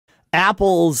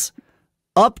Apple's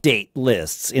update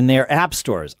lists in their app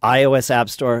stores, iOS App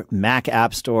Store, Mac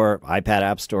App Store, iPad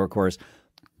App Store, of course,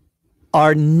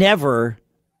 are never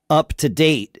up to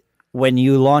date when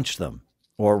you launch them,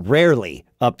 or rarely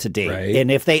up to date. Right. And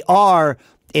if they are,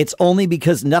 it's only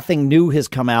because nothing new has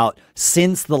come out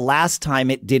since the last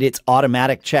time it did its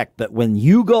automatic check. But when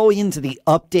you go into the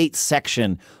update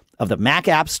section of the Mac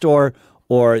App Store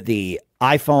or the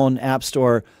iPhone App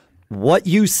Store, what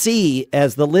you see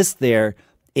as the list there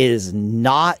has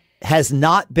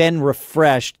not been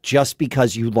refreshed just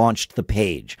because you launched the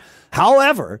page.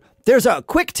 However, there's a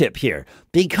quick tip here,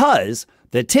 because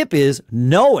the tip is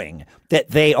knowing that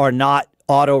they are not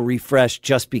auto refresh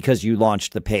just because you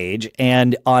launched the page.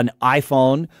 And on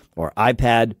iPhone or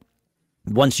iPad,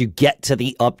 once you get to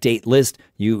the update list,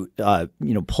 you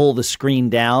pull the screen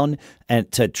down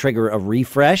and to trigger a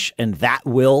refresh, and that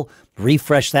will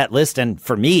refresh that list. And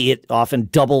for me, it often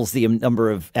doubles the number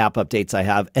of app updates I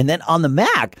have. And then on the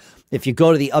Mac, if you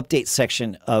go to the update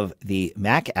section of the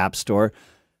Mac App Store,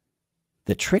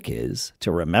 the trick is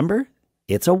to remember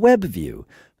it's a web view.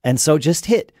 And so just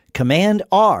hit Command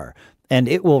R and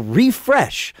it will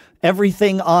refresh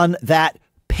everything on that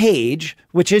page,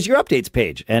 which is your updates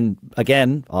page. And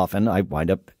again, often I wind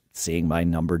up seeing my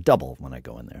number double when I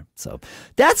go in there. So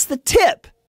that's the tip.